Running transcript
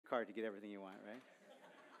card to get everything you want,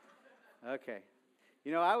 right? Okay.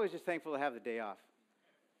 I was just thankful to have the day off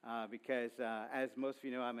because, as most of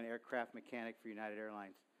you know, I'm an aircraft mechanic for United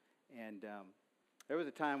Airlines. And there was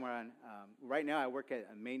a time where right now I work at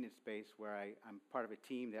a maintenance base where I'm part of a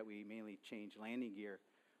team that we mainly change landing gear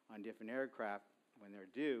on different aircraft when they're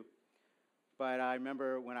due. But I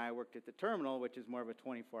remember when I worked at the terminal, which is more of a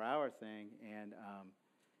 24-hour thing, and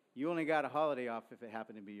you only got a holiday off if it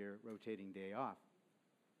happened to be your rotating day off.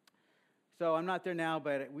 So I'm not there now,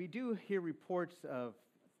 but we do hear reports of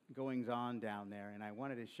goings-on down there, and I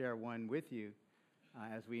wanted to share one with you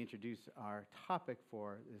as we introduce our topic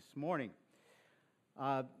for this morning.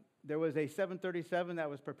 There was a 737 that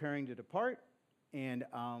was preparing to depart, and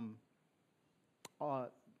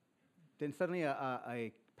then suddenly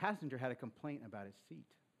a passenger had a complaint about his seat,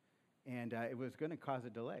 and it was going to cause a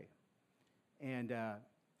delay. And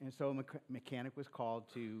so a mechanic was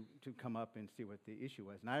called to come up and see what the issue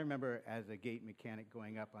was. And I remember as a gate mechanic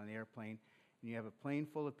going up on the airplane, and you have a plane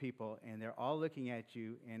full of people, and they're all looking at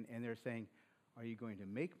you, and they're saying, "Are you going to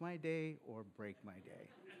make my day or break my day?"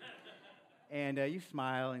 And you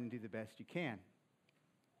smile and do the best you can.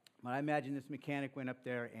 But I imagine this mechanic went up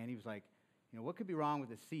there, and he was like, what could be wrong with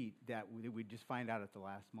the seat that we'd just find out at the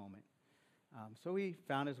last moment? So he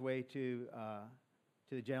found his way to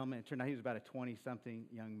the gentleman. It turned out he was about a 20-something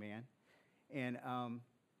young man. And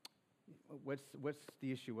what's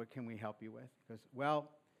the issue? What can we help you with? He goes,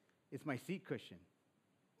 well, it's my seat cushion.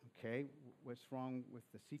 Okay, what's wrong with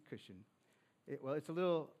the seat cushion? It's a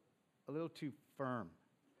little too firm.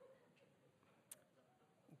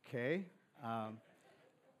 Okay.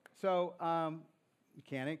 So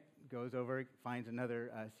mechanic goes over, finds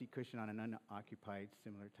another seat cushion on an unoccupied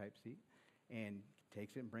similar type seat, and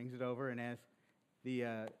takes it and brings it over. And as the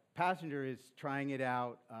passenger is trying it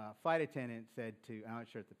out, flight attendant said to, I'm not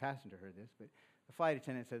sure if the passenger heard this, but the flight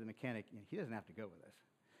attendant said to the mechanic, he doesn't have to go with us.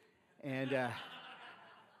 And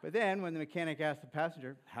but then when the mechanic asked the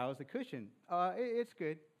passenger, how's the cushion? It's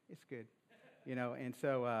good. And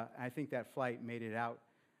so I think that flight made it out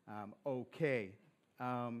okay.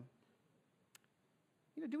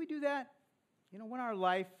 Do we do that? When our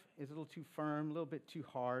life is a little too firm, a little bit too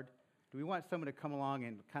hard, do we want someone to come along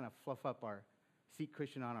and kind of fluff up our seat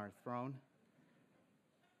cushion on our throne?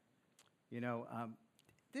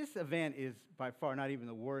 This event is by far not even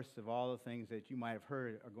the worst of all the things that you might have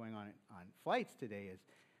heard are going on flights today, as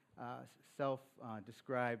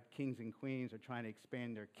self-described kings and queens are trying to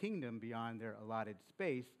expand their kingdom beyond their allotted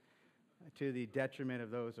space to the detriment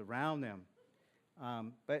of those around them.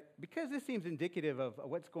 But because this seems indicative of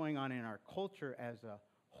what's going on in our culture as a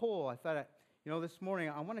whole, I thought, this morning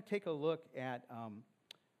I want to take a look at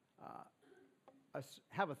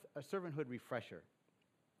have a servanthood refresher.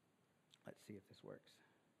 Let's see if this works.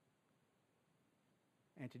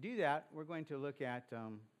 And to do that, we're going to look at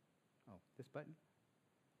this button.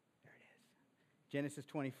 There it is, Genesis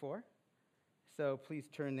 24. So please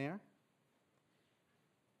turn there.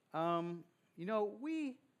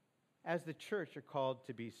 We as the church are called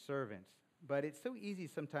to be servants, but it's so easy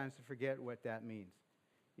sometimes to forget what that means,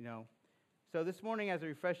 So this morning, as a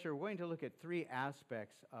refresher, we're going to look at three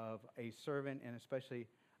aspects of a servant, and especially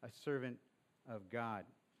a servant of God.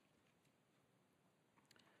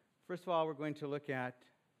 First of all, we're going to look at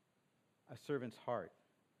a servant's heart.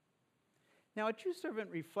 Now, a true servant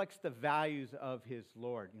reflects the values of his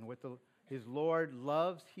Lord. What his Lord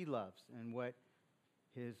loves, he loves, and what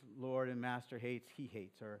his Lord and Master hates, he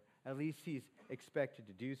hates, or at least he's expected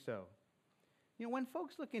to do so. When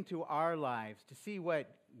folks look into our lives to see what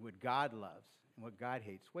God loves and what God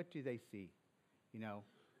hates, what do they see?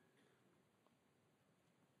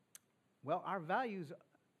 Well, our values,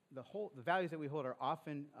 the values that we hold are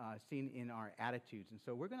often seen in our attitudes. And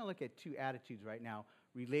so we're going to look at two attitudes right now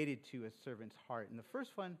related to a servant's heart. And the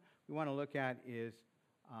first one we want to look at is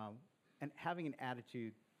having an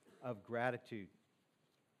attitude of gratitude.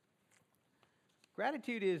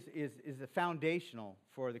 Gratitude is the foundational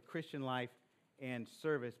for the Christian life and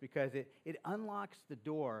service because it unlocks the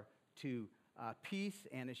door to peace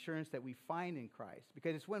and assurance that we find in Christ.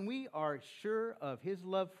 Because it's when we are sure of his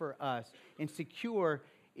love for us and secure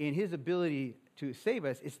in his ability to save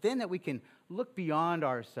us, it's then that we can look beyond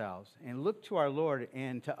ourselves and look to our Lord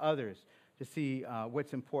and to others to see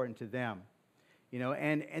what's important to them.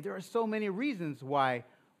 And there are so many reasons why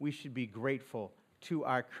we should be grateful to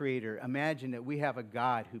our Creator. Imagine that we have a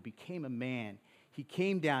God who became a man. He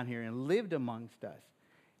came down here and lived amongst us.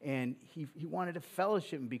 And he wanted to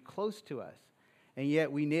fellowship and be close to us. And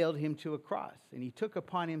yet we nailed him to a cross. And he took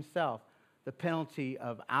upon himself the penalty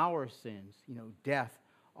of our sins, death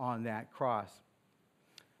on that cross.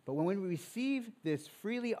 But when we receive this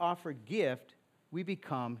freely offered gift, we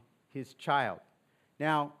become his child.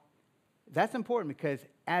 Now, that's important because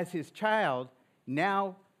as his child,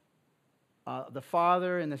 now the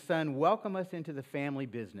Father and the Son welcome us into the family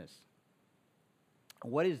business.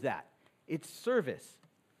 What is that? It's service,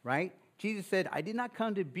 right? Jesus said, I did not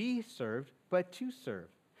come to be served, but to serve.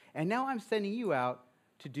 And now I'm sending you out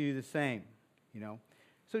to do the same,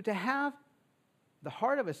 So to have the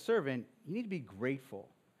heart of a servant, you need to be grateful.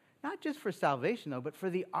 Not just for salvation, though, but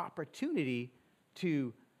for the opportunity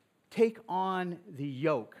to take on the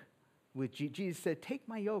yoke. Jesus said, take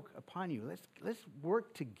my yoke upon you. Let's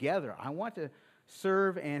work together. I want to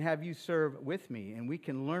serve and have you serve with me, and we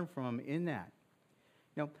can learn from him in that.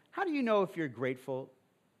 How do you know if you're grateful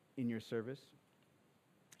in your service?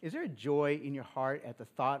 Is there a joy in your heart at the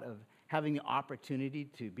thought of having the opportunity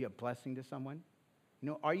to be a blessing to someone?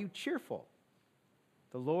 Are you cheerful?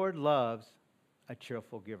 The Lord loves a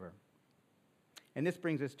cheerful giver. And this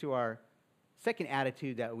brings us to our second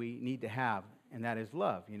attitude that we need to have, and that is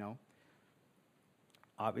love,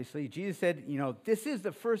 Obviously, Jesus said, this is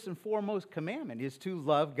the first and foremost commandment, is to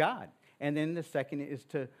love God. And then the second is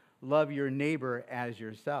to love your neighbor as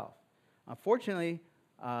yourself. Unfortunately,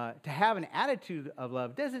 to have an attitude of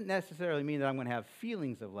love doesn't necessarily mean that I'm going to have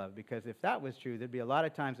feelings of love, because if that was true, there'd be a lot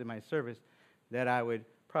of times in my service that I would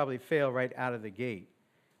probably fail right out of the gate.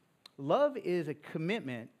 Love is a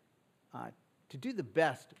commitment to do the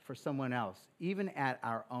best for someone else, even at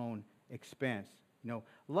our own expense.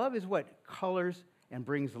 Love is what colors and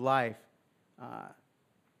brings life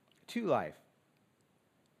to life.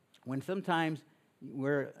 When sometimes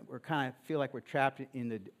we're kind of feel like we're trapped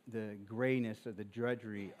in the grayness or the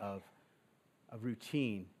drudgery of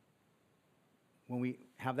routine, when we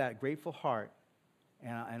have that grateful heart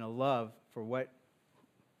and a love for what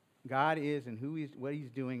God is and what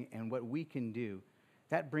he's doing and what we can do,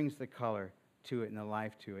 that brings the color to it and the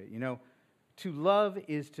life to it. To love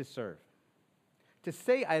is to serve. To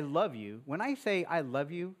say I love you, when I say I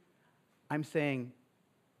love you, I'm saying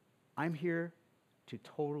I'm here to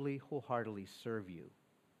totally, wholeheartedly serve you.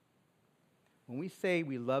 When we say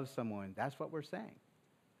we love someone, that's what we're saying.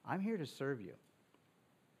 I'm here to serve you.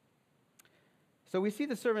 So we see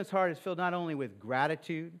the servant's heart is filled not only with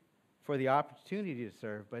gratitude for the opportunity to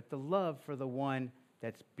serve, but the love for the one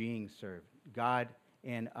that's being served, God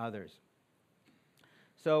and others.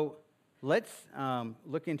 So let's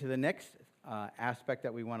look into the next aspect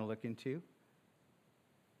that we want to look into.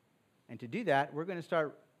 And to do that, we're going to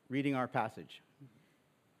start reading our passage.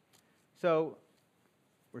 So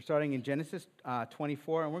we're starting in Genesis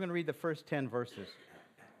 24, and we're going to read the first 10 verses.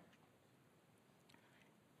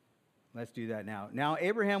 Let's do that now. Now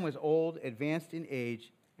Abraham was old, advanced in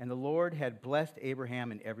age, and the Lord had blessed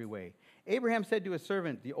Abraham in every way. Abraham said to his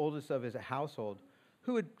servant, the oldest of his household,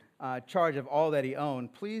 who had charge of all that he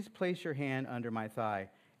owned, please place your hand under my thigh,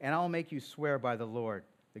 and I will make you swear by the Lord,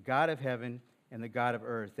 the God of heaven and the God of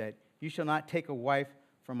earth, that you shall not take a wife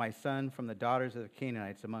for my son from the daughters of the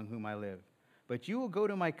Canaanites among whom I live. But you will go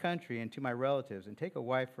to my country and to my relatives and take a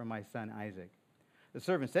wife for my son Isaac. The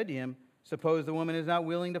servant said to him, suppose the woman is not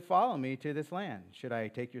willing to follow me to this land. Should I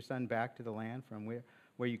take your son back to the land from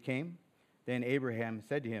where you came? Then Abraham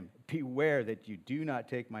said to him, beware that you do not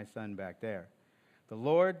take my son back there. The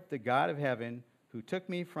Lord, the God of heaven, who took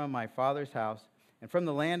me from my father's house and from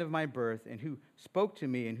the land of my birth, and who spoke to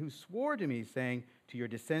me and who swore to me, saying, to your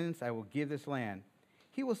descendants I will give this land.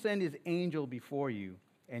 He will send his angel before you,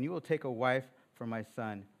 and you will take a wife for my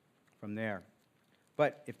son from there.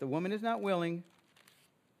 But if the woman is not willing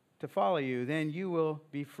to follow you, then you will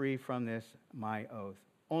be free from this my oath.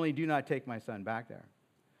 Only do not take my son back there.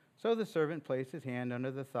 So the servant placed his hand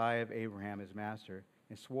under the thigh of Abraham his master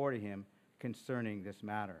and swore to him concerning this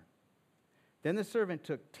matter. Then the servant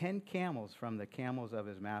took 10 camels from the camels of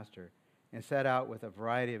his master and set out with a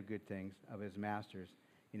variety of good things of his master's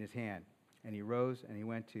in his hand. And he rose and he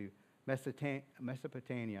went to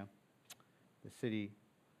Mesopotamia, the city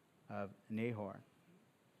of Nahor.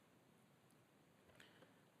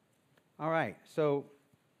 All right, so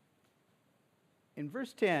in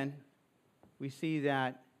verse 10, we see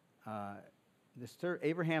that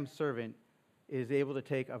Abraham's servant is able to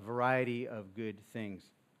take a variety of good things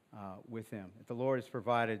with him. The Lord has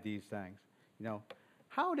provided these things.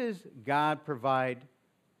 How does God provide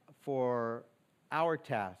for our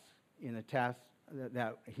tasks in the tasks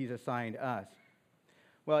that he's assigned us?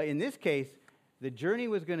 Well, in this case, the journey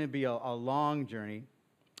was going to be a long journey,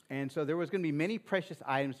 and so there was going to be many precious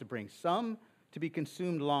items to bring, some to be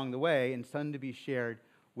consumed along the way and some to be shared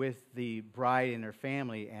with the bride and her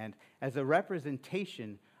family, and as a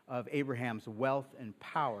representation of Abraham's wealth and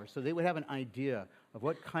power, so they would have an idea of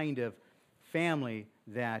what kind of family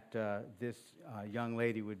that this young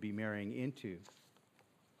lady would be marrying into.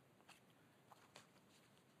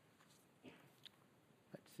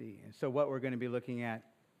 Let's see. And so what we're going to be looking at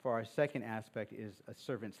for our second aspect is a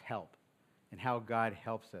servant's help and how God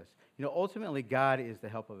helps us. You know, ultimately, God is the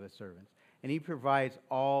help of his servants, and he provides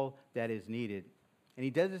all that is needed. And he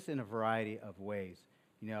does this in a variety of ways,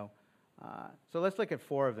 you know. So let's look at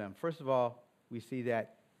 4 of them. First of all, we see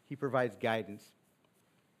that he provides guidance.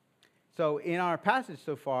 So in our passage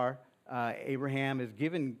so far, Abraham is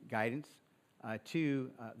given guidance to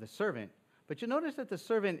the servant. But you'll notice that the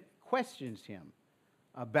servant questions him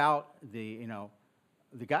about the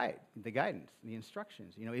guidance, the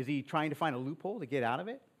instructions. You know, is he trying to find a loophole to get out of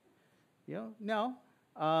it? You know,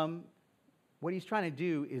 no. What he's trying to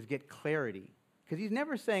do is get clarity. Because he's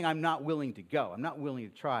never saying, I'm not willing to go. I'm not willing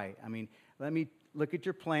to try. I mean, let me look at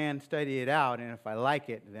your plan, study it out, and if I like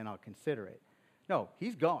it, then I'll consider it. No,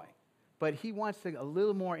 he's going. But he wants a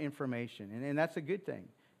little more information, and that's a good thing,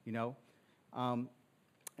 you know. And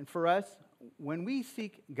for us, when we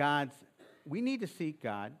seek we need to seek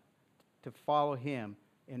God to follow him,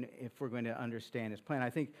 and if we're going to understand his plan. I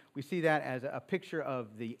think we see that as a picture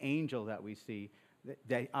of the angel that we see,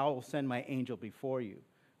 that I will send my angel before you.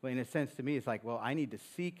 Well, in a sense, to me, it's like, well, I need to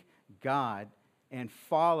seek God and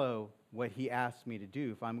follow what he asks me to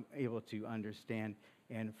do if I'm able to understand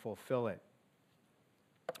and fulfill it.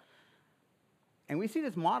 And we see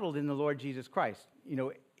this modeled in the Lord Jesus Christ. You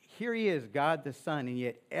know, here he is, God the Son, and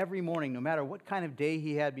yet every morning, no matter what kind of day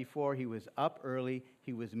he had before, he was up early,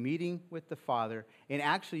 he was meeting with the Father, and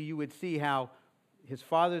actually you would see how his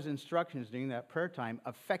Father's instructions during that prayer time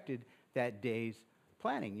affected that day's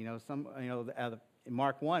planning. You know, in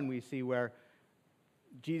Mark 1, we see where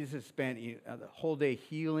Jesus has spent the whole day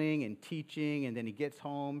healing and teaching, and then he gets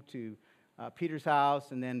home to Peter's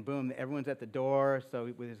house, and then boom, everyone's at the door.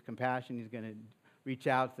 So with his compassion, he's going to reach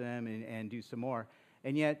out to them and do some more.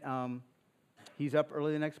 And yet, he's up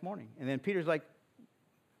early the next morning. And then Peter's like,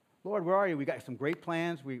 Lord, where are you? We got some great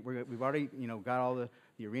plans. We've already, got all the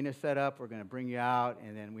arena set up. We're going to bring you out,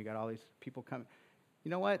 and then we got all these people coming.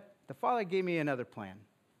 You know what? The Father gave me another plan.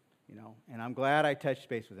 And I'm glad I touched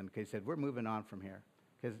base with him because he said, we're moving on from here.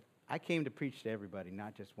 Because I came to preach to everybody,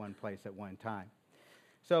 not just one place at one time.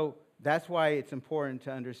 So that's why it's important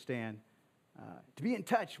to understand, to be in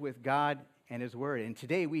touch with God and his word. And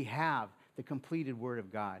today we have the completed word of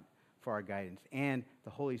God for our guidance and the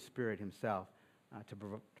Holy Spirit himself to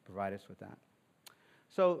provide us with that.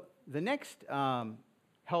 So the next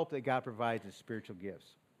help that God provides is spiritual gifts.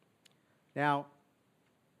 Now,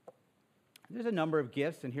 there's a number of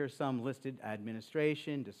gifts, and here's some listed: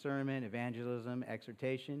 administration, discernment, evangelism,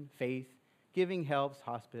 exhortation, faith, giving helps,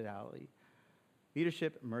 hospitality,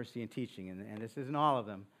 leadership, mercy, and teaching. And this isn't all of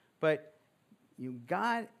them. But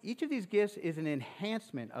each of these gifts is an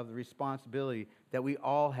enhancement of the responsibility that we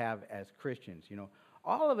all have as Christians.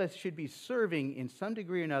 All of us should be serving in some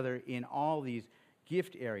degree or another in all these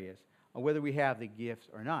gift areas, whether we have the gifts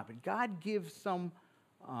or not. But God gives some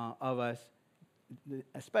of us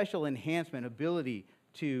a special enhancement ability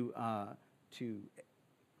to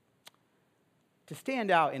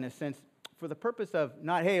stand out, in a sense, for the purpose of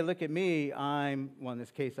not, hey, look at me, in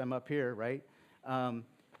this case, I'm up here, right?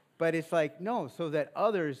 But it's like, no, so that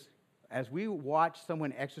others, as we watch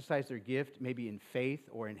someone exercise their gift, maybe in faith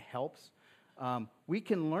or in helps, we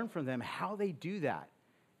can learn from them how they do that.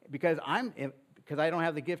 Because I don't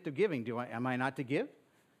have the gift of giving, am I not to give?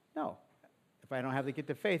 No. If I don't have the gift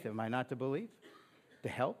of faith, am I not to believe? To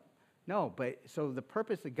help? No, but so the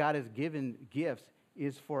purpose that God has given gifts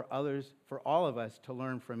is for others, for all of us to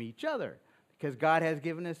learn from each other, because God has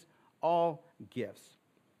given us all gifts.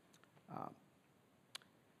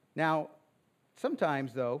 Now,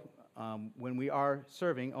 sometimes, though, when we are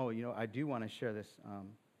serving, I do want to share this.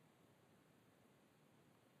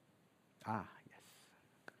 Yes.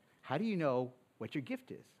 How do you know what your gift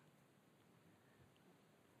is?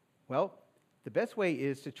 Well, the best way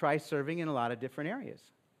is to try serving in a lot of different areas,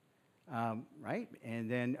 right?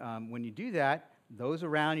 And then when you do that, those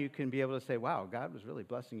around you can be able to say, wow, God was really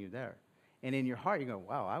blessing you there. And in your heart, you go,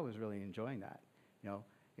 wow, I was really enjoying that.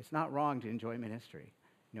 It's not wrong to enjoy ministry.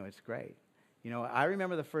 It's great. I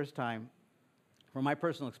remember the first time, from my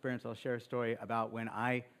personal experience, I'll share a story about when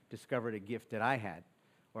I discovered a gift that I had,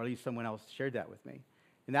 or at least someone else shared that with me.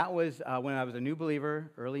 And that was when I was a new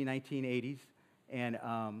believer, early 1980s, and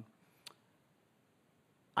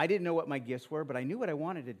I didn't know what my gifts were, but I knew what I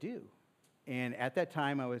wanted to do. And at that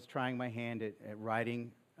time, I was trying my hand at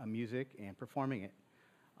writing music and performing it.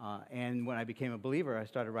 And when I became a believer, I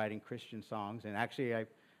started writing Christian songs, and actually I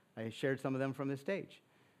shared some of them from the stage.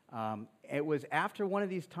 It was after one of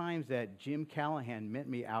these times that Jim Callahan met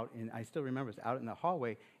me out, and I still remember, it was out in the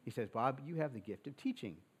hallway. He says, Bob, you have the gift of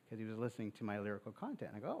teaching, because he was listening to my lyrical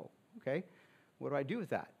content. I go, oh, okay. What do I do with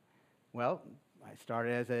that? Well, I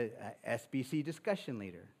started as a SBC discussion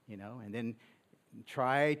leader, and then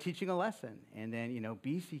try teaching a lesson, and then,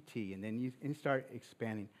 BCT, and then you start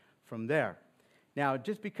expanding from there. Now,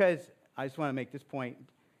 just because I just want to make this point,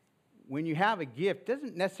 when you have a gift,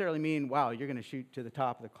 doesn't necessarily mean, wow, you're going to shoot to the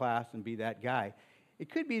top of the class and be that guy. It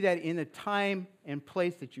could be that in the time and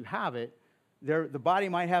place that you have it, the body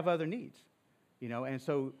might have other needs, and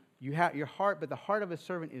so you have your heart, but the heart of a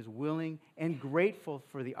servant is willing and grateful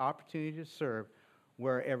for the opportunity to serve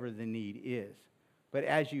wherever the need is. But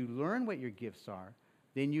as you learn what your gifts are,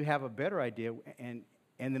 then you have a better idea, and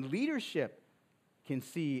the leadership can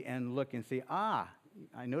see and look and say, I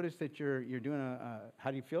noticed that you're doing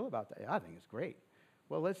how do you feel about that? I think it's great.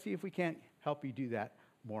 Well, let's see if we can't help you do that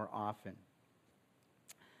more often.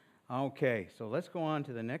 Okay, so let's go on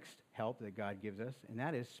to the next help that God gives us, and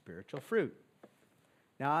that is spiritual fruit.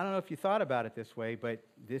 Now, I don't know if you thought about it this way, but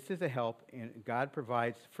this is a help, and God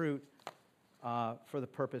provides fruit for the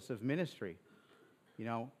purpose of ministry.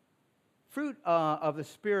 Fruit of the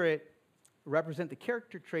Spirit represent the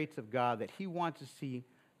character traits of God that He wants to see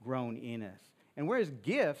grown in us. And whereas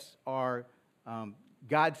gifts are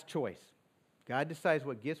God's choice, God decides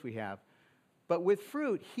what gifts we have. But with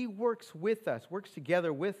fruit, He works with us, works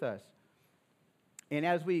together with us. And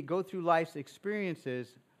as we go through life's experiences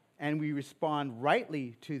and we respond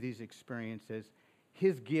rightly to these experiences,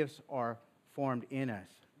 His gifts are formed in us.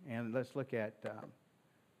 And let's look at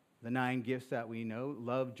the 9 gifts that we know: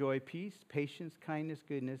 love, joy, peace, patience, kindness,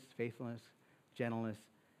 goodness, faithfulness, gentleness,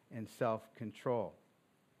 and self-control.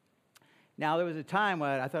 Now, there was a time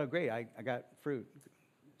when I thought, great, I got fruit.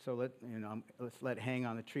 So let's let it hang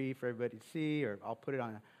on the tree for everybody to see, or I'll put it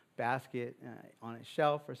on a basket, on a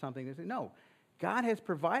shelf or something. They say, no, God has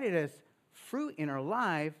provided us fruit in our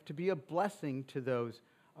life to be a blessing to those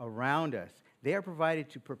around us. They are provided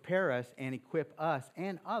to prepare us and equip us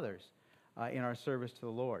and others in our service to the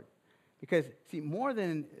Lord. Because, see, more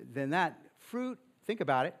than that, fruit, think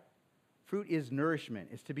about it, fruit is nourishment.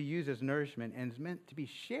 It's to be used as nourishment, and it's meant to be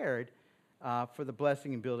shared for the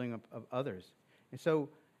blessing and building of others. And so,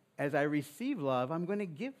 as I receive love, I'm going to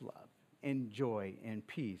give love and joy and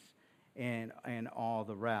peace and all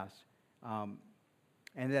the rest.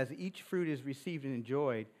 And as each fruit is received and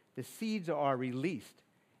enjoyed, the seeds are released,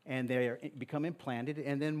 and they become implanted,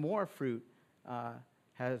 and then more fruit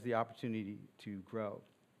has the opportunity to grow.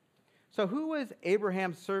 So who was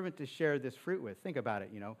Abraham's servant to share this fruit with? Think about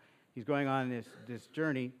it, He's going on this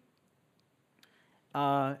journey.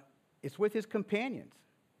 It's with his companions,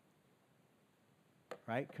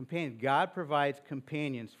 right? Companions. God provides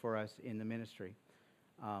companions for us in the ministry.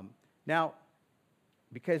 Now,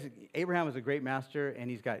 because Abraham was a great master,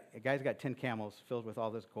 and a guy's got 10 camels filled with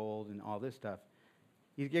all this gold and all this stuff,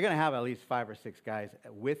 you're going to have at least 5 or 6 guys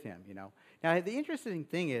with him, Now, the interesting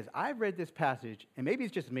thing is, I've read this passage, and maybe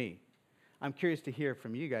it's just me. I'm curious to hear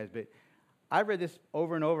from you guys, but I've read this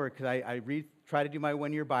over and over because I try to do my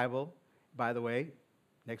one-year Bible. By the way,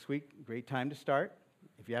 next week, great time to start.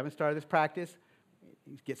 If you haven't started this practice,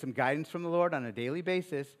 get some guidance from the Lord on a daily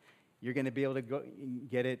basis. You're going to be able to go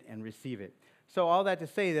get it and receive it. So all that to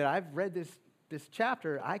say that I've read this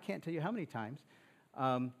chapter, I can't tell you how many times,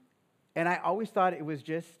 and I always thought it was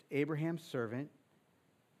just Abraham's servant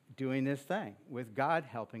doing this thing with God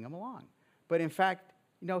helping him along. But in fact,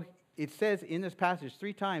 it says in this passage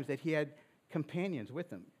 3 times that he had companions with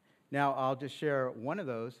him. Now, I'll just share one of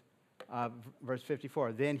those, verse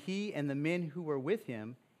 54. Then he and the men who were with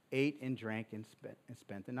him ate and drank and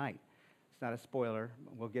spent the night. It's not a spoiler.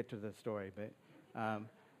 We'll get to the story, but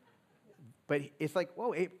it's like,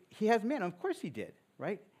 whoa, he has men. Of course he did,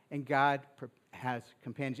 right? And God has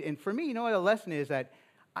companions. And for me, what the lesson is that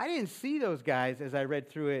I didn't see those guys as I read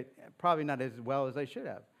through it, probably not as well as I should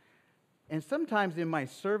have. And sometimes in my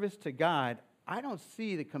service to God, I don't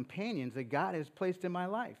see the companions that God has placed in my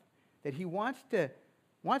life, that He wants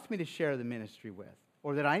me to share the ministry with,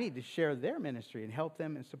 or that I need to share their ministry and help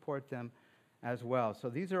them and support them as well. So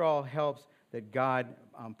these are all helps that God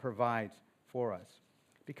provides for us.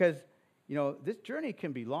 Because, this journey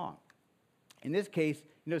can be long. In this case,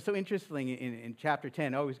 so interesting in chapter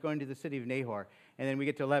 10, he's going to the city of Nahor. And then we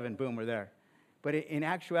get to 11, boom, we're there. But in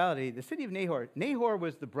actuality, the city of Nahor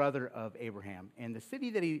was the brother of Abraham. And the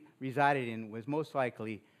city that he resided in was most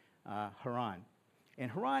likely Haran.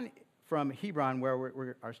 And Haran from Hebron,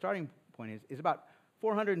 where our starting point is about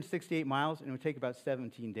 468 miles, and it would take about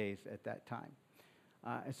 17 days at that time.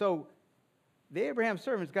 And so the Abraham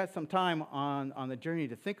servants got some time on the journey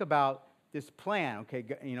to think about this plan. Okay,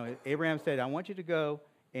 Abraham said, I want you to go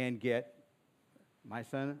and get my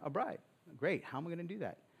son a bride. Great, how am I going to do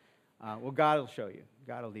that? Well, God will show you.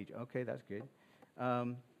 God will lead you. Okay, that's good.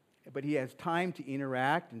 But he has time to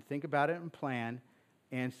interact and think about it and plan.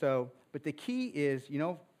 And so, but the key is,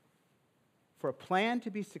 for a plan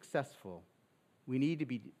to be successful, we need to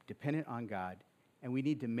be dependent on God, and we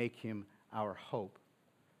need to make him our hope.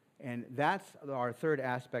 And that's our third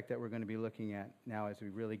aspect that we're going to be looking at now as we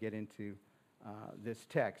really get into this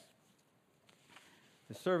text.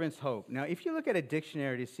 The servant's hope. Now, if you look at a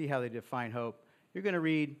dictionary to see how they define hope, you're going to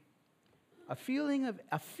read a feeling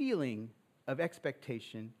of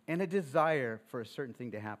expectation and a desire for a certain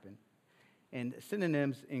thing to happen. And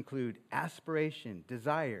synonyms include aspiration,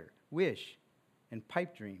 desire, wish, and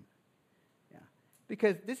pipe dream. Yeah.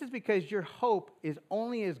 Because your hope is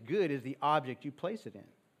only as good as the object you place it in.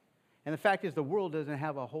 And the fact is, the world doesn't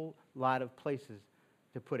have a whole lot of places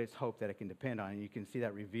to put its hope that it can depend on. And you can see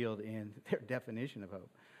that revealed in their definition of hope.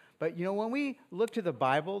 But, when we look to the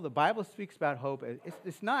Bible speaks about hope.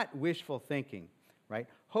 It's not wishful thinking, right?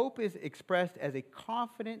 Hope is expressed as a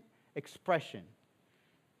confident expression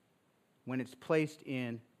when it's placed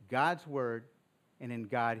in God's word and in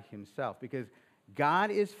God himself. Because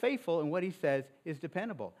God is faithful, and what he says is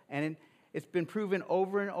dependable. And it's been proven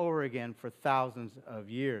over and over again for thousands of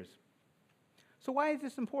years. So why is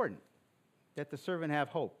this important, that the servant have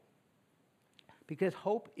hope? Because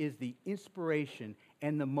hope is the inspiration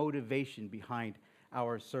and the motivation behind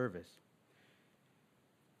our service.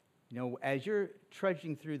 As you're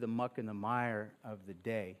trudging through the muck and the mire of the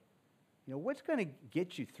day, what's going to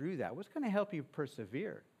get you through that? What's going to help you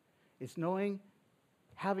persevere? It's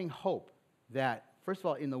having hope that, first of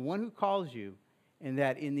all, in the one who calls you, and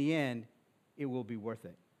that in the end, it will be worth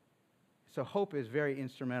it. So hope is very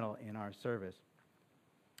instrumental in our service.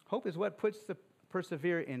 Hope is what puts the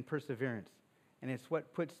persevere in perseverance, and it's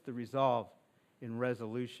what puts the resolve in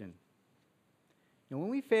resolution. When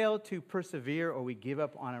we fail to persevere or we give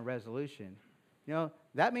up on a resolution,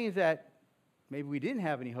 that means that maybe we didn't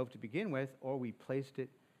have any hope to begin with, or we placed it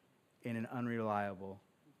in an unreliable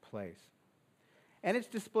place. And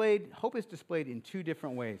hope is displayed in two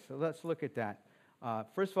different ways. So let's look at that.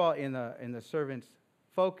 First of all, in the servant's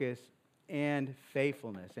focus and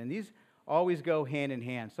faithfulness. And these always go hand in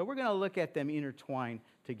hand. So we're going to look at them intertwined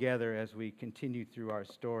together as we continue through our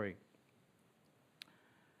story.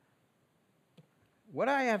 What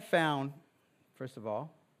I have found, first of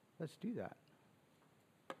all, let's do that.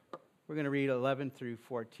 We're going to read 11 through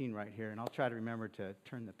 14 right here, and I'll try to remember to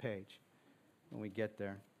turn the page when we get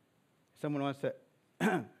there. If someone wants to,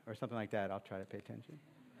 or something like that, I'll try to pay attention.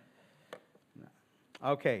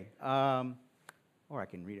 No. Okay, or I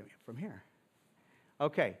can read it from here.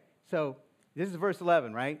 Okay, so this is verse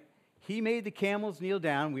 11, right? He made the camels kneel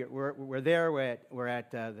down. We're there. We're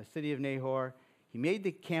at the city of Nahor. He made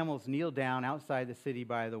the camels kneel down outside the city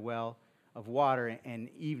by the well of water in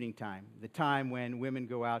evening time, the time when women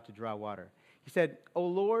go out to draw water. He said, O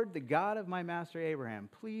Lord, the God of my master Abraham,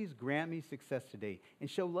 please grant me success today and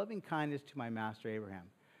show loving kindness to my master Abraham.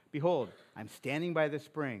 Behold, I'm standing by the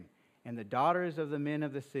spring, and the daughters of the men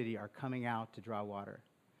of the city are coming out to draw water.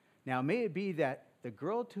 Now may it be that the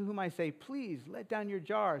girl to whom I say, please let down your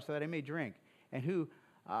jar so that I may drink, and who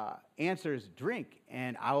answers, drink,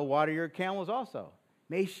 and I will water your camels also.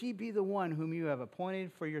 May she be the one whom you have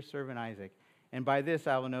appointed for your servant Isaac. And by this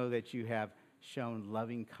I will know that you have shown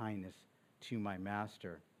loving kindness to my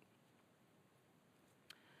master.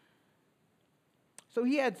 So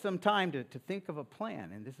he had some time to think of a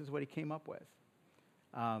plan, and this is what he came up with.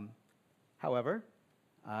 However,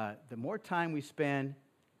 the more time we spend,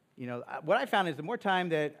 what I found is the more time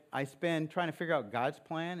that I spend trying to figure out God's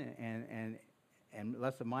plan and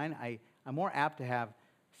less of mine, I'm more apt to have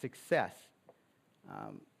success.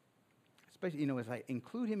 Especially, as I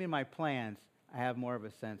include him in my plans, I have more of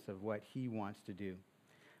a sense of what he wants to do.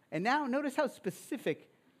 And now notice how specific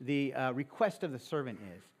the request of the servant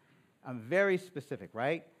is. Very specific,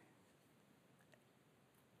 right?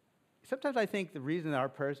 Sometimes I think the reason that our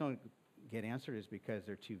prayers don't get answered is because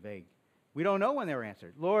they're too vague. We don't know when they were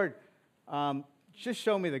answered. Lord, just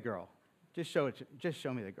show me the girl. Just show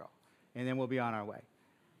me the girl. And then we'll be on our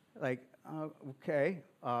way. Okay.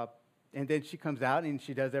 And then she comes out and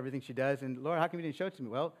she does everything she does. And Lord, how come you didn't show it to me?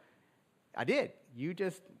 Well, I did. You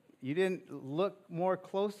didn't look more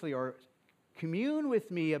closely or commune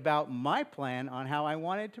with me about my plan on how I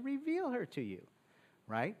wanted to reveal her to you,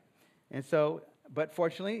 right? And so, but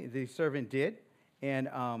fortunately, the servant did. And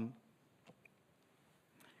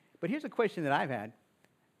but here's a question that I've had: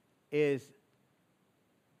 is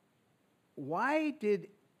why did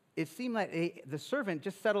it seem like the servant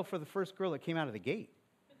just settled for the first girl that came out of the gate?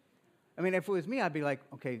 I mean, if it was me, I'd be like,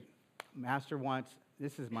 okay, master wants,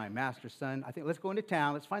 this is my master's son. I think let's go into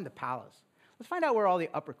town. Let's find the palace. Let's find out where all the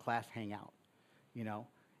upper class hang out, you know.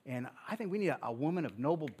 And I think we need a woman of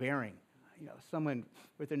noble bearing, you know, someone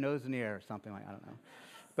with their nose in the air or something like, I don't know.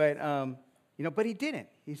 But, you know, but he didn't.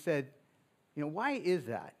 He said, you know, why is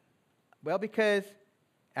that? Well, because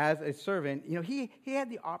as a servant, you know, he had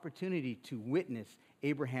the opportunity to witness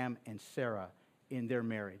Abraham and Sarah in their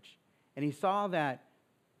marriage. And he saw that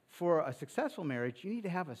for a successful marriage, you need to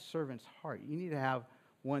have a servant's heart. You need to have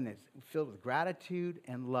one that's filled with gratitude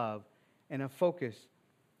and love and a focus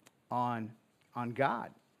on God.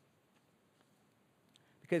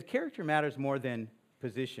 Because character matters more than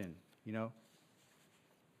position, you know.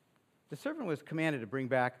 The servant was commanded to bring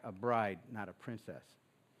back a bride, not a princess,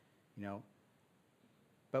 you know.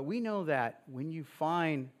 But we know that when you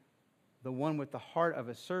find the one with the heart of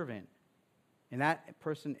a servant, and that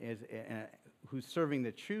person is who's serving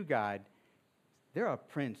the true God, they're a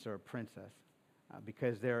prince or a princess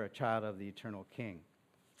because they're a child of the eternal King,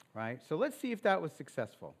 right? So let's see if that was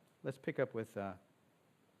successful. Let's pick up with,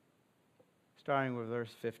 starting with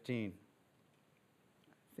verse 15.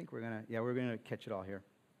 I think we're going to catch it all here.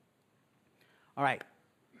 All right.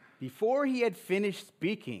 Before he had finished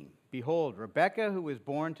speaking, behold, Rebekah, who was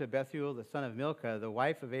born to Bethuel, the son of Milcah, the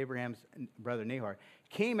wife of Abraham's brother Nahor,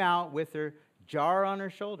 came out with her jar on her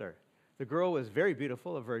shoulder. The girl was very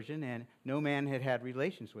beautiful, a virgin, and no man had had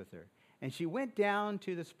relations with her. And she went down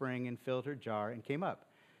to the spring and filled her jar and came up.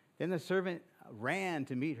 Then the servant ran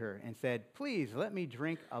to meet her and said, "Please let me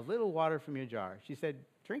drink a little water from your jar." She said,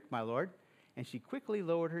 "Drink, my lord." And she quickly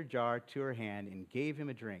lowered her jar to her hand and gave him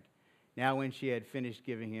a drink. Now when she had finished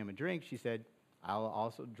giving him a drink, she said, "I'll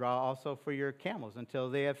also draw for your camels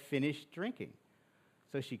until they have finished drinking."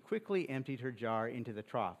 So she quickly emptied her jar into the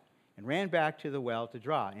trough and ran back to the well to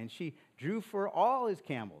draw. And she drew for all his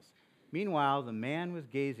camels. Meanwhile, the man was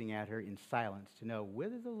gazing at her in silence to know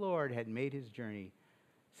whether the Lord had made his journey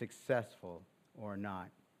successful or not.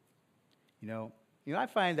 You know, I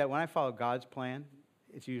find that when I follow God's plan,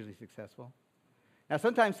 it's usually successful. Now,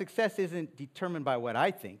 sometimes success isn't determined by what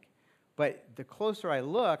I think, but the closer I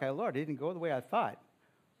look, Lord, it didn't go the way I thought.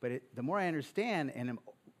 But the more I understand and am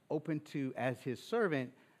open to, as his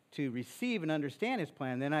servant, to receive and understand his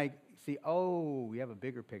plan, then I see, oh, we have a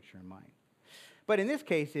bigger picture in mind. But in this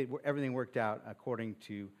case, everything worked out according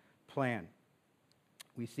to plan.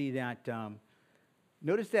 We see that,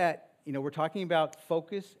 notice that, you know, we're talking about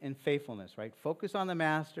focus and faithfulness, right? Focus on the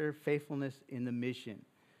master, faithfulness in the mission.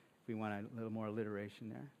 If we want a little more alliteration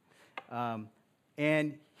there.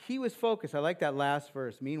 And he was focused. I like that last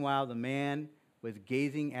verse. Meanwhile, the man was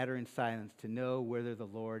gazing at her in silence to know whether the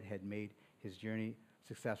Lord had made his journey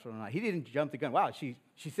successful or not. He didn't jump the gun. Wow, she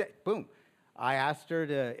said, boom. I asked her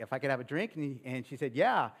if I could have a drink, and she said,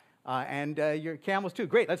 yeah, and your camels too.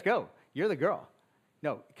 Great, let's go. You're the girl.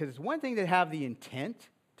 No, because it's one thing to have the intent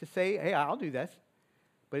to say, hey, I'll do this,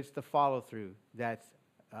 but it's the follow-through that's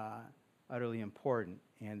utterly important,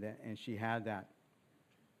 and she had that.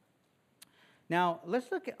 Now,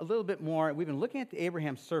 let's look at a little bit more. We've been looking at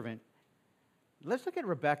Abraham's servant. Let's look at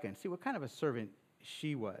Rebekah and see what kind of a servant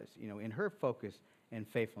she was, you know, in her focus and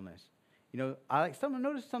faithfulness. You know,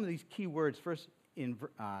 notice some of these key words. First, in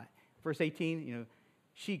verse 18, you know,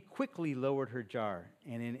 she quickly lowered her jar.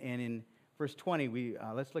 And in verse 20,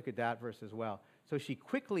 let's look at that verse as well. So she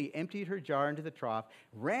quickly emptied her jar into the trough,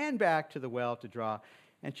 ran back to the well to draw,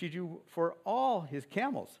 and she drew for all his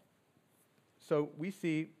camels. So we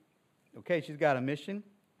see, okay, she's got a mission,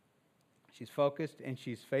 she's focused, and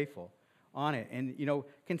she's faithful on it. And, you know,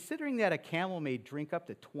 considering that a camel may drink up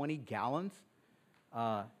to 20 gallons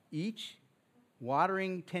each,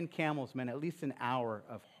 watering 10 camels meant at least an hour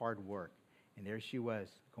of hard work. And there she was,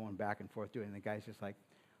 going back and forth doing it. And the guy's just like,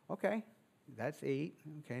 okay, that's 8.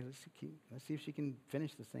 Okay, let's see if she can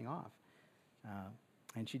finish this thing off.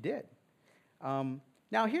 And she did.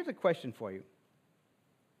 Now, here's a question for you.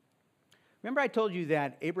 Remember I told you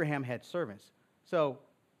that Abraham had servants. So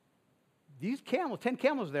these camels, 10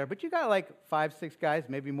 camels there, but you got like 5, 6 guys,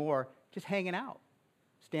 maybe more, just hanging out,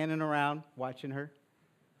 standing around, watching her,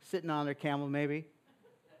 sitting on their camel maybe,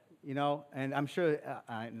 you know. And I'm sure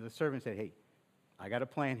the servant said, hey, I got a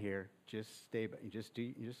plan here. Just stay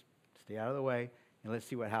out of the way, and let's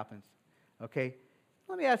see what happens. Okay?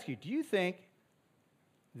 Let me ask you, do you think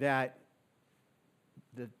that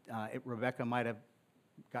Rebekah might have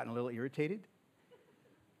gotten a little irritated?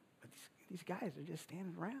 But these guys are just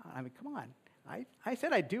standing around. I mean, come on. I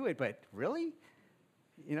said I'd do it, but really?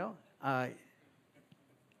 You know,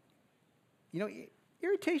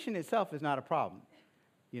 irritation itself is not a problem.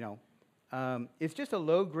 It's just a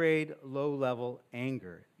low-grade, low-level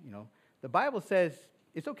anger. The Bible says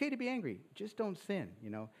it's okay to be angry. Just don't sin.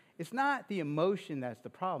 It's not the emotion that's the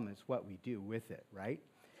problem. It's what we do with it, right?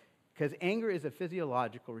 Because anger is a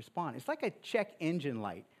physiological response. It's like a check engine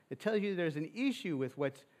light that tells you there's an issue with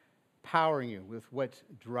what's powering you, with what's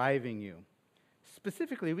driving you.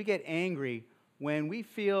 Specifically, we get angry when we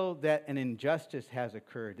feel that an injustice has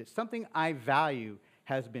occurred, that something I value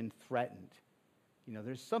has been threatened.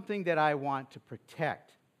 There's something that I want to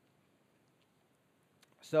protect.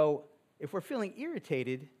 So if we're feeling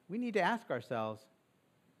irritated, we need to ask ourselves,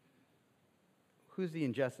 who's the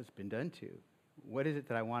injustice been done to? What is it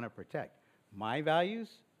that I want to protect? My values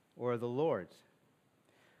or the Lord's?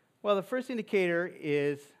 Well, the first indicator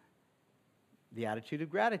is the attitude of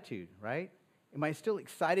gratitude, right? Am I still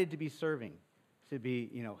excited to be serving, to be,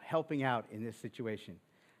 helping out in this situation?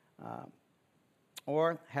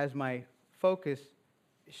 Or has my focus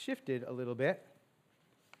shifted a little bit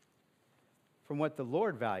from what the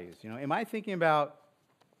Lord values? Am I thinking about,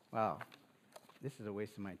 wow, this is a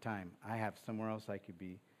waste of my time. I have somewhere else I could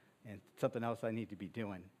be and something else I need to be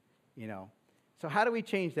doing, So how do we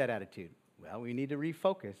change that attitude? Well, we need to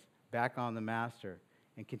refocus back on the Master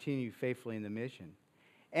and continue faithfully in the mission.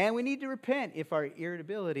 And we need to repent if our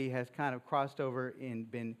irritability has kind of crossed over and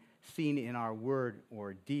been seen in our word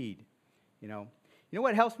or deed. You know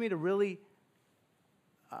what helps me to really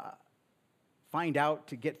find out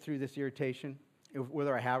to get through this irritation,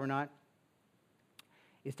 whether I have or not,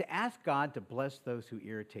 is to ask God to bless those who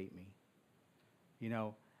irritate me.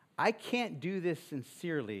 I can't do this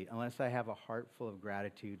sincerely unless I have a heart full of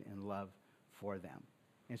gratitude and love for them.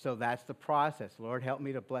 And so that's the process. Lord, help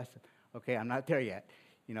me to bless them. Okay, I'm not there yet.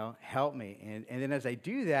 Help me. And then as I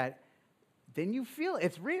do that, then you feel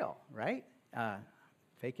it's real, right?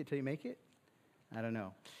 Fake it till you make it? I don't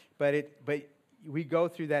know. But we go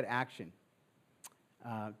through that action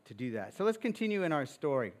to do that. So let's continue in our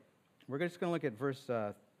story. We're just going to look at verse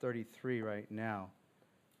 33 right now.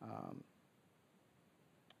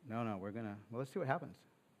 Let's see what happens.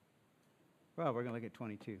 Well, we're going to look at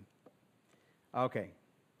 22. Okay.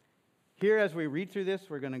 Here, as we read through this,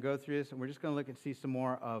 we're going to go through this, and we're just going to look and see some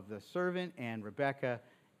more of the servant and Rebekah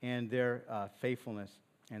and their faithfulness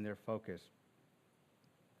and their focus.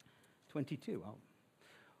 22.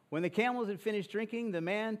 When the camels had finished drinking, the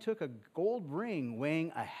man took a gold ring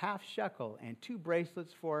weighing a half shekel and 2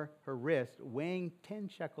 bracelets for her wrist weighing 10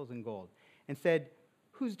 shekels in gold, and said,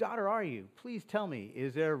 "Whose daughter are you? Please tell me,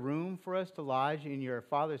 is there room for us to lodge in your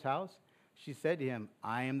father's house?" She said to him,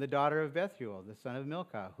 "I am the daughter of Bethuel, the son of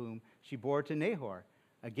Milcah, whom she bore to Nahor."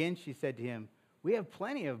 Again she said to him, "We have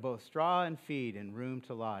plenty of both straw and feed and room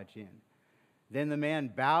to lodge in." Then the man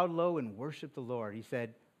bowed low and worshipped the Lord. He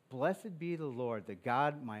said, "Blessed be the Lord, the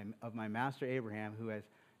God of my master Abraham, who has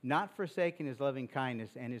not forsaken his loving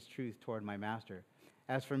kindness and his truth toward my master.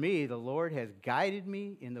 As for me, the Lord has guided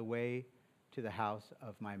me in the way to the house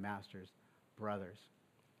of my master's brothers."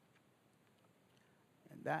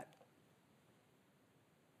 And that,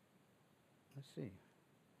 let's see.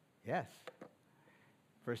 Yes.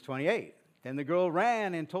 Verse 28. Then the girl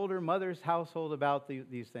ran and told her mother's household about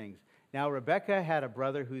these things. Now Rebekah had a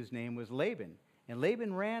brother whose name was Laban. And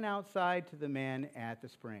Laban ran outside to the man at the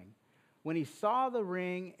spring. When he saw the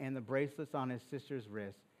ring and the bracelets on his sister's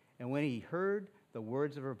wrists, and when he heard the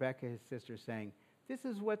words of Rebekah, his sister, saying, "This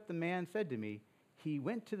is what the man said to me," he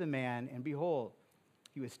went to the man, and behold,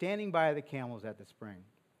 he was standing by the camels at the spring.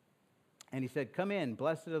 And he said, "Come in,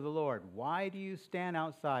 blessed of the Lord. Why do you stand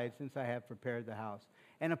outside, since I have prepared the house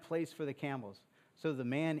and a place for the camels?" So the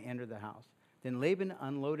man entered the house. Then Laban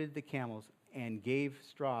unloaded the camels and gave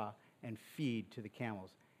straw and feed to the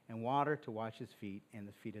camels, and water to wash his feet and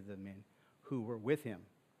the feet of the men who were with him.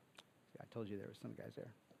 See, I told you there were some guys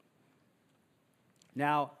there.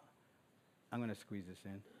 Now, I'm going to squeeze this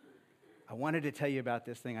in. I wanted to tell you about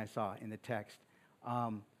this thing I saw in the text.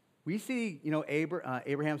 We see,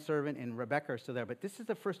 Abraham's servant and Rebekah are still there, but this is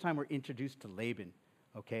the first time we're introduced to Laban,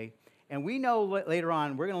 okay? And we know later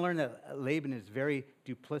on, we're going to learn that Laban is very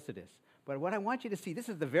duplicitous. But what I want you to see, this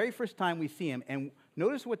is the very first time we see him, and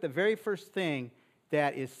notice what the very first thing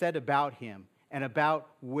that is said about him and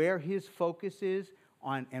about where his focus is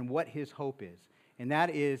on and what his hope is. And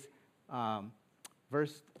that is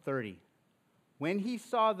verse 30. When he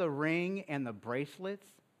saw the ring and the bracelets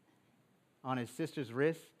on his sister's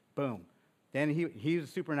wrists, boom. Then he was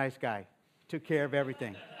a super nice guy. Took care of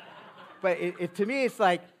everything. But to me, it's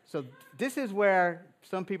like, so this is where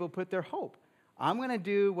some people put their hope. I'm going to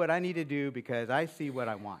do what I need to do because I see what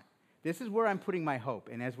I want. This is where I'm putting my hope.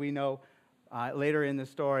 And as we know later in the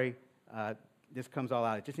story, this comes all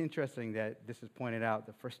out. It's just interesting that this is pointed out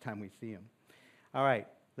the first time we see him. All right,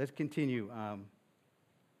 let's continue.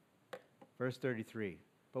 Verse 33.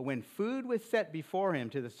 But when food was set before him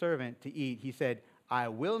to the servant to eat, he said, I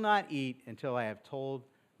will not eat until I have told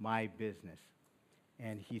my business.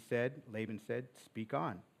 And Laban said, speak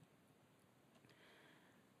on.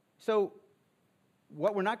 So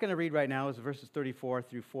what we're not going to read right now is verses 34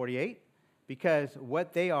 through 48, because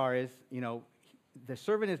what they are is, the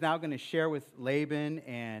servant is now going to share with Laban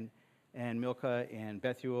and Milcah and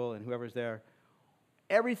Bethuel and whoever's there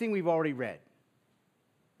everything we've already read.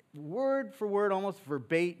 Word for word, almost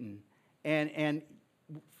verbatim. And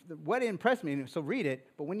what impressed me, so read it,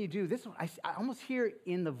 but when you do this, I almost hear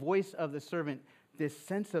in the voice of the servant this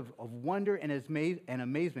sense of wonder and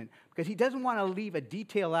amazement, because he doesn't want to leave a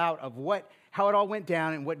detail out of how it all went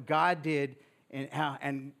down and what God did,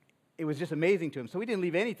 and it was just amazing to him. So he didn't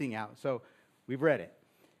leave anything out. So we've read it.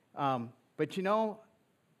 But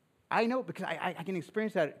I know, because I can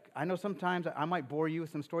experience that. I know sometimes I might bore you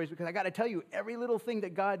with some stories, because I got to tell you every little thing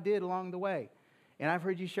that God did along the way. And I've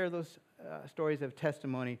heard you share those stories of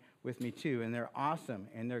testimony with me too, and they're awesome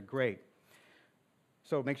and they're great.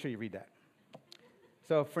 So make sure you read that.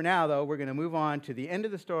 So for now, though, we're going to move on to the end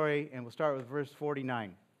of the story, and we'll start with verse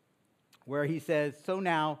 49, where he says, so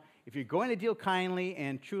now, if you're going to deal kindly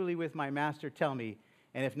and truly with my master, tell me,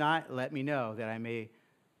 and if not, let me know, that I may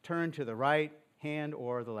turn to the right hand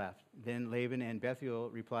or the left. Then Laban and Bethuel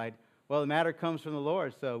replied, well, the matter comes from the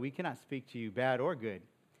Lord, so we cannot speak to you bad or good.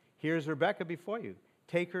 Here's Rebekah before you.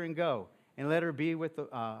 Take her and go, and let her be with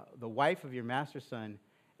the wife of your master's son,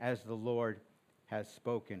 as the Lord has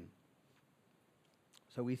spoken.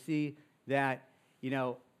 So we see that,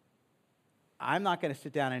 I'm not going to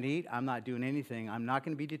sit down and eat. I'm not doing anything. I'm not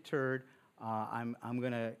going to be deterred. I'm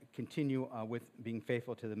going to continue with being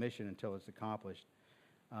faithful to the mission until it's accomplished.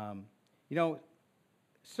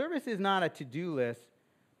 Service is not a to-do list,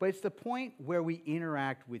 but it's the point where we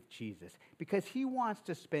interact with Jesus, because he wants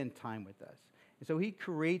to spend time with us. And so he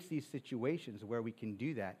creates these situations where we can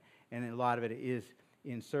do that, and a lot of it is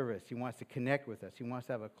in service. He wants to connect with us. He wants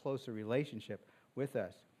to have a closer relationship with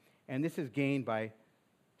us. And this is gained by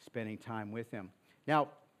spending time with him. Now,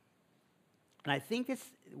 and I think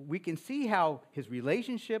we can see how his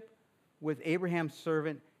relationship with Abraham's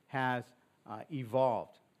servant has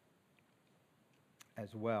evolved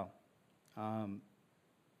as well. I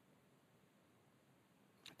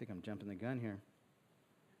think I'm jumping the gun here.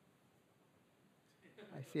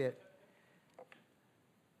 I see it.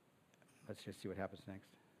 Let's just see what happens next.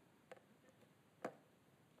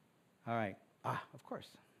 All right. Of course.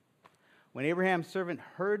 When Abraham's servant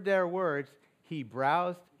heard their words, he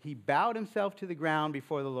bowed himself to the ground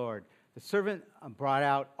before the Lord. The servant brought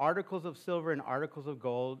out articles of silver and articles of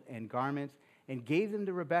gold and garments and gave them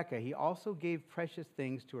to Rebekah. He also gave precious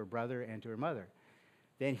things to her brother and to her mother.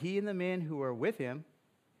 Then he and the men who were with him,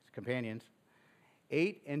 his companions,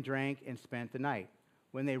 ate and drank and spent the night.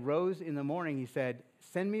 When they rose in the morning, he said,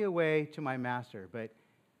 send me away to my master. But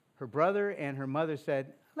her brother and her mother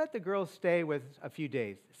said, let the girls stay with a few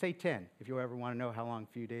days. Say 10, if you ever want to know how long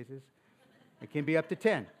a few days is. It can be up to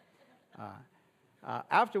 10.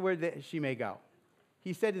 Afterward, she may go.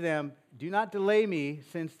 He said to them, do not delay me,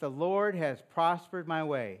 since the Lord has prospered my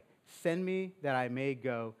way. Send me that I may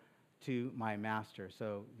go to my master.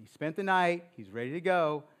 So he spent the night. He's ready to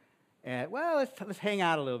go. And, let's hang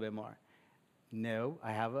out a little bit more. No,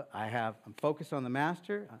 I'm focused on the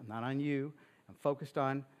master. I'm not on you. I'm focused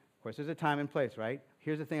on, of course, there's a time and place, right?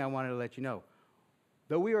 Here's the thing I wanted to let you know.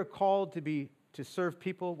 Though we are called to serve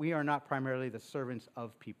people, we are not primarily the servants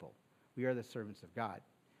of people. We are the servants of God.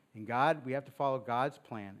 And God, we have to follow God's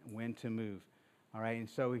plan when to move. All right? And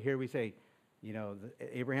so here we say,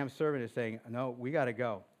 Abraham's servant is saying, no, we got to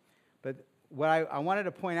go. But what I wanted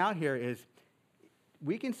to point out here is,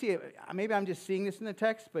 we can see it. Maybe I'm just seeing this in the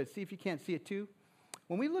text, but see if you can't see it too.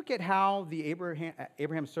 When we look at how the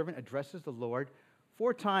Abraham's servant addresses the Lord,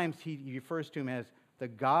 4 times he refers to him as the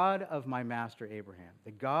God of my master Abraham.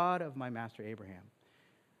 The God of my master Abraham.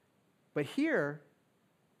 But here,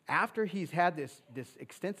 after he's had this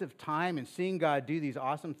extensive time and seeing God do these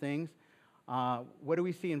awesome things, what do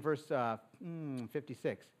we see in verse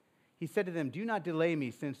 56? He said to them, do not delay me,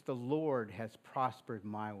 since the Lord has prospered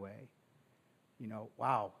my way.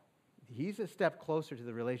 Wow. He's a step closer to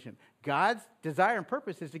the relationship. God's desire and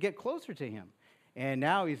purpose is to get closer to him. And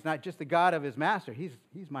now he's not just the God of his master. He's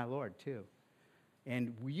my Lord too.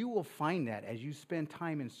 And you will find that as you spend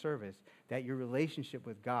time in service, that your relationship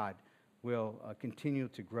with God will continue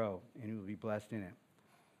to grow, and you will be blessed in it.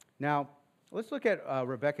 Now, let's look at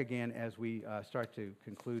Rebekah again as we start to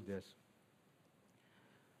conclude this.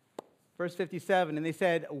 Verse 57, and they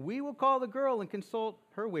said, we will call the girl and consult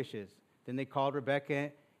her wishes. Then they called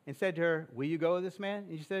Rebekah and said to her, will you go with this man?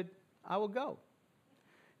 And she said, I will go.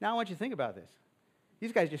 Now I want you to think about this.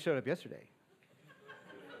 These guys just showed up yesterday.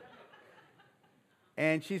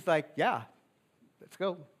 And she's like, yeah, let's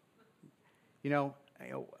go.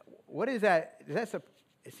 What is that?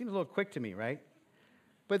 It seems a little quick to me, right?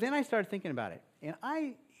 But then I started thinking about it.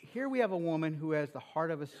 And here we have a woman who has the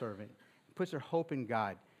heart of a servant, puts her hope in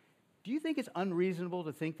God. Do you think it's unreasonable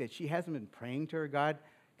to think that she hasn't been praying to her God?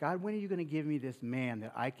 God, when are you going to give me this man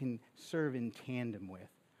that I can serve in tandem with?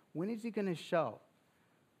 When is he going to show?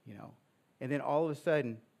 And then all of a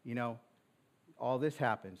sudden, all this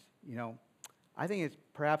happens. I think it's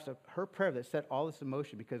perhaps her prayer that set all this in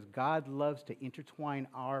motion, because God loves to intertwine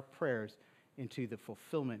our prayers into the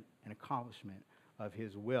fulfillment and accomplishment of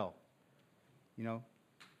his will.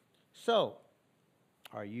 So,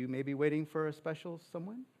 are you maybe waiting for a special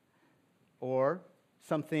someone? Or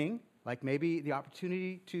something, like maybe the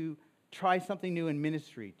opportunity to try something new in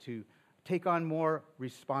ministry, to take on more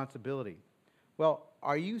responsibility. Well,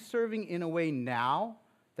 are you serving in a way now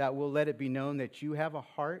that will let it be known that you have a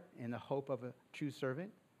heart and the hope of a true servant?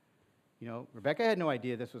 Rebekah had no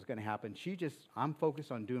idea this was going to happen. I'm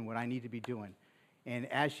focused on doing what I need to be doing.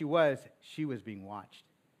 And as she was being watched.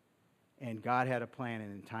 And God had a plan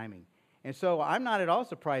and timing. And so I'm not at all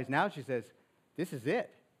surprised now she says, this is it.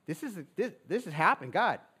 This has happened.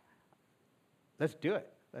 God, let's do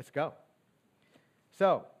it. Let's go.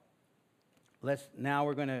 So, now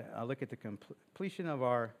we're going to look at the completion of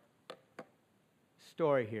our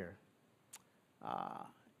story here.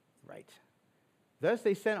 Right. Thus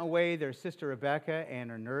they sent away their sister Rebekah and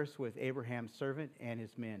her nurse with Abraham's servant and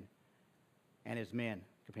his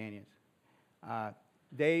companions.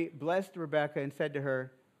 They blessed Rebekah and said to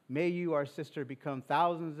her, may you, our sister, become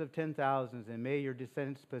thousands of 10,000s, and may your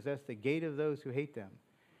descendants possess the gate of those who hate them.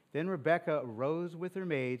 Then Rebekah arose with her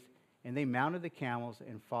maids, and they mounted the camels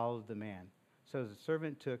and followed the man. So the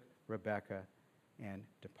servant took Rebekah and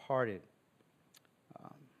departed.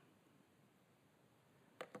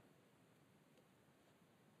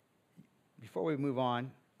 Before we move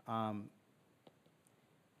on,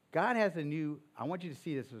 God has I want you to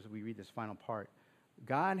see this as we read this final part.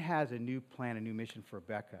 God has a new plan, a new mission for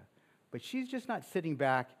Rebekah. But she's just not sitting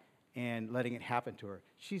back and letting it happen to her.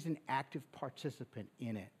 She's an active participant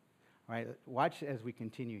in it. All right, watch as we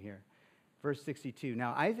continue here. Verse 62.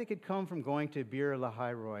 Now Isaac had come from going to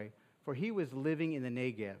Beer-lahai-roi, for he was living in the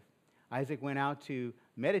Negev. Isaac went out to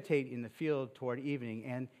meditate in the field toward evening,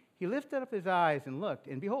 and he lifted up his eyes and looked,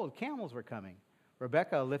 and behold, camels were coming.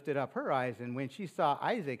 Rebekah lifted up her eyes, and when she saw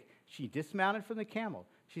Isaac, she dismounted from the camel.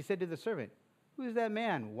 She said to the servant, who is that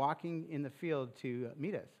man walking in the field to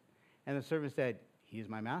meet us? And the servant said, he is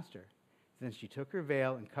my master. Then she took her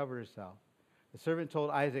veil and covered herself. The servant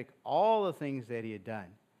told Isaac all the things that he had done.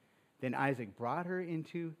 Then Isaac brought her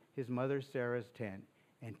into his mother Sarah's tent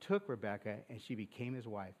and took Rebekah, and she became his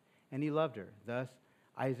wife. And he loved her. Thus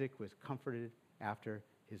Isaac was comforted after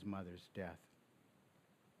his mother's death.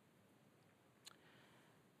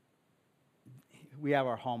 We have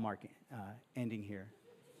our hallmark ending here.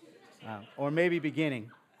 Or maybe beginning.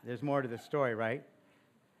 There's more to the story, right?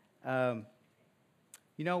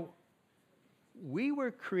 We were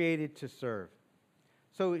created to serve.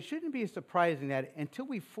 So it shouldn't be surprising that until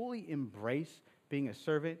we fully embrace being a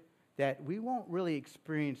servant, that we won't really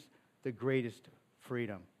experience the greatest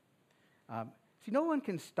freedom. No one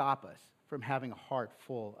can stop us from having a heart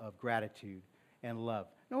full of gratitude and love.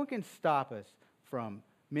 No one can stop us from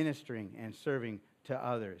ministering and serving to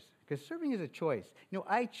others, because serving is a choice.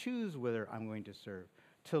 I choose whether I'm going to serve,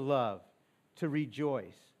 to love, to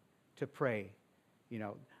rejoice, to pray.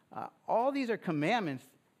 All these are commandments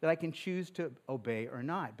that I can choose to obey or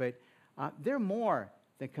not, but they're more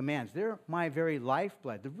than commands. They're my very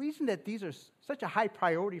lifeblood. The reason that these are such a high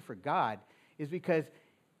priority for God is because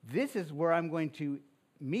this is where I'm going to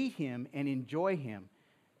meet him and enjoy him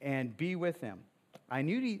and be with him. I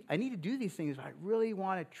need to do these things if I really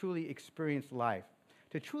want to truly experience life,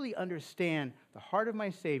 to truly understand the heart of my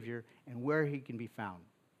Savior and where he can be found.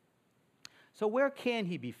 So where can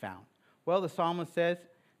he be found? Well, the psalmist says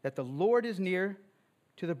that the Lord is near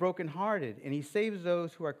to the brokenhearted, and he saves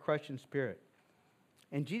those who are crushed in spirit.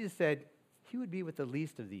 And Jesus said he would be with the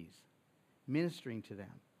least of these, ministering to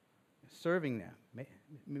them, serving them,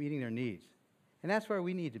 meeting their needs. And that's where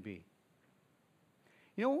we need to be.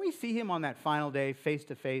 When we see him on that final day, face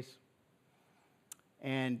to face,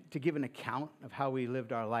 and to give an account of how we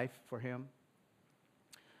lived our life for him,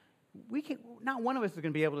 not one of us is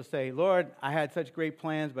going to be able to say, Lord, I had such great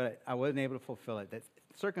plans, but I wasn't able to fulfill it. That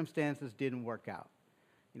circumstances didn't work out.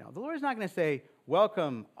 The Lord is not going to say,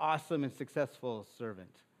 welcome, awesome and successful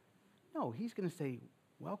servant. No, he's going to say,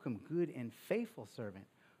 welcome, good and faithful servant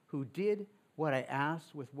who did what I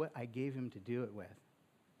asked with what I gave him to do it with.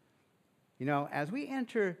 As we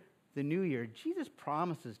enter the new year, Jesus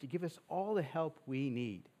promises to give us all the help we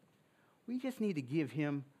need. We just need to give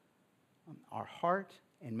him our heart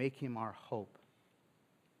and make him our hope.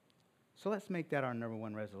 So let's make that our number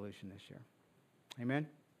one resolution this year. Amen?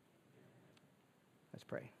 Let's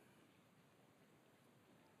pray.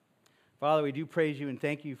 Father, we do praise you and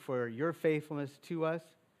thank you for your faithfulness to us,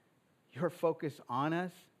 your focus on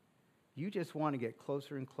us. You just want to get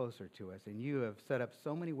closer and closer to us, and you have set up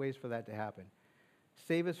so many ways for that to happen.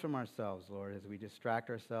 Save us from ourselves, Lord, as we distract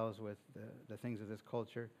ourselves with the things of this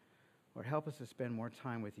culture. Lord, help us to spend more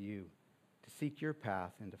time with you, to seek your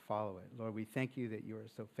path and to follow it. Lord, we thank you that you are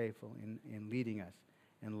so faithful in leading us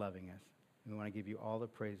and loving us. And we want to give you all the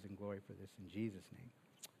praise and glory for this in Jesus'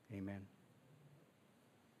 name. Amen.